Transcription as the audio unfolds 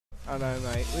I know,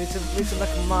 mate. We need to make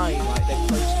a mine like they're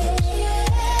close to us.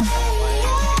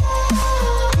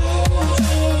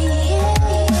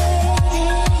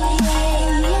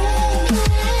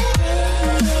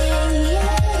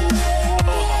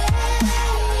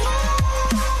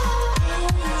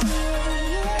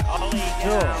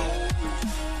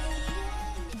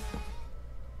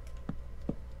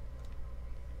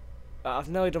 I've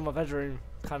nearly done my bedroom,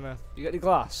 kinda. You got any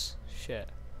glass? Shit.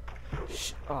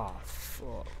 Oh,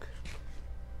 fuck.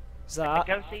 Is that?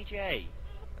 Go CJ.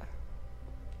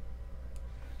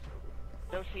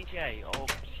 Go CJ, or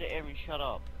sit here and shut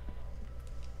up.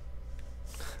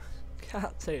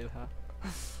 Can't do that.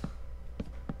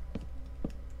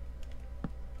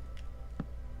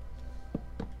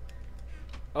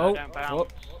 Oh, don't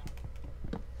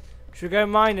should we go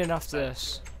mining after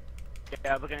this?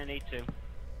 Yeah, we're gonna need to.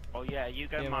 Oh yeah, you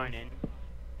go mining.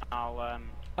 I'll I'm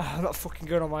not fucking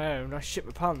going on my own. I shit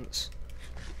my pants.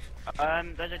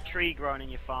 There's a tree growing in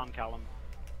your farm, Callum.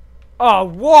 Oh,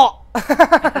 what?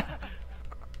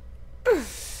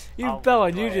 You Bella,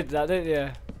 you did that, didn't you?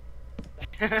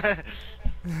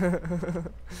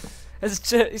 You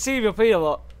see me up here,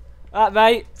 look. Alright,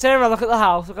 mate. Turn around, look at the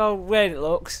house. Look how weird it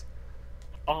looks.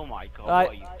 Oh my god, right.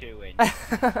 what are you doing?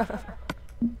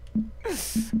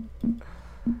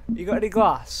 You got any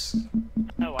glass?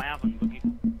 No, I haven't, but you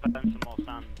can burn some more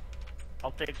sand.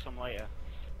 I'll dig some later.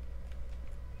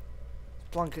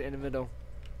 Blanket in the middle.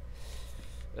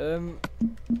 What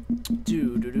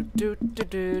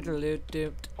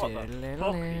the fuck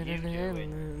are you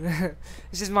doing?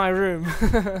 This is my room.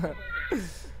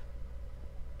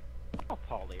 Oh,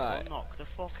 Polly, right. I'll knock the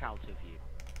fuck out of you.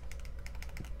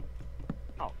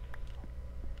 Stop.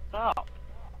 Stop.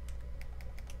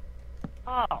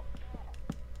 Stop.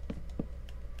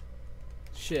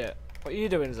 Shit. What are you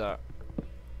doing, Zach?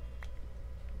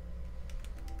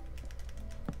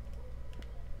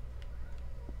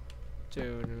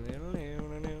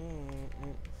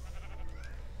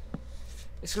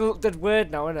 It's gonna look dead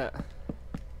weird now, isn't it?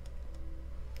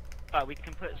 Right, we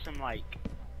can put some, like,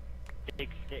 big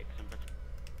sticks and put...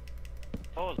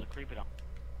 Oh, there's a creeper down.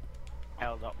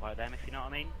 Held up by them, if you know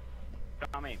what I mean. You know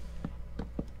what I mean?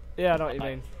 Yeah, I know what you Like,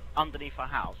 mean. underneath our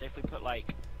house, if we put,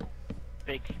 like,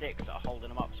 big sticks that are holding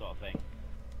them up sort of thing.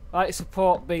 Like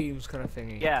support beams kind of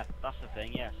thingy. Yeah, that's the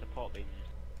thing, yeah, support beams.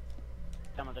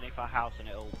 Them underneath our house and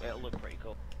it'll look pretty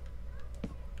cool.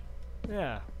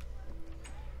 Yeah.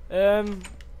 Okay.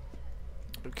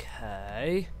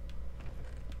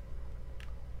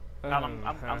 I'm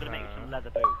gonna make some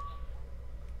leather boots.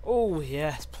 Oh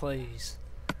yes, please.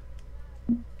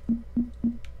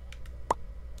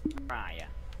 Right, yeah.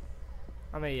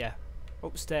 I'm here.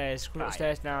 Upstairs. Come Right.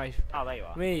 upstairs now. Oh, there you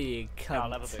are. Me, you Yeah,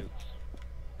 cunt. leather boots.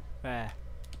 There.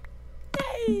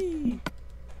 Hey!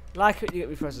 Like it, you get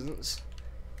me presents.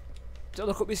 Don't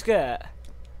look up my skirt.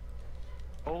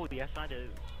 Oh, yes, I do.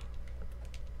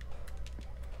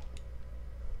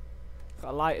 Got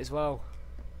a light as well.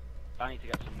 I need to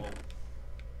get some more.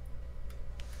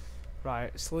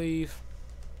 Right, sleeve.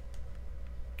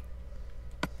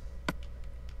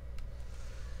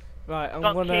 Right, I'm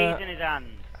Got gonna. keys in his hand.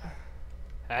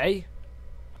 Hey,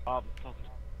 Oh, fucking.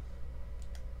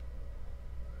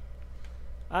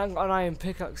 I haven't got an iron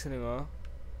pickaxe anymore.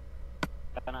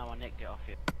 I know, I nicked it off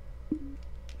you.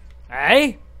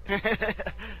 Hey,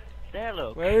 There,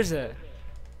 look. where is it?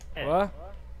 Here. What?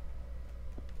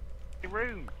 Your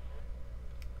room.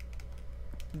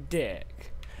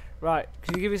 Dick. Right,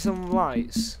 can you give me some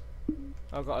lights?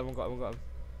 I've got him. I've got him. I've got him.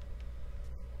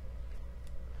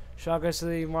 Shall I go to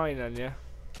the mine then? Yeah.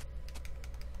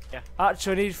 Yeah.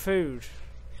 Actually, I need food.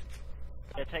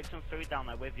 Yeah, take some food down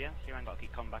there with you, so you ain't got to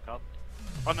keep coming back up.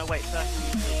 Oh no, wait,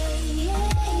 first.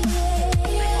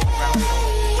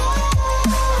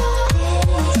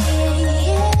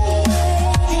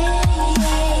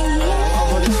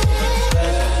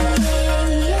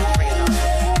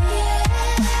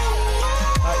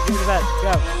 Right, give me the bed.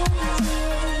 Go.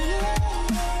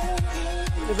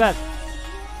 Give me the bed.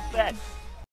 Bed.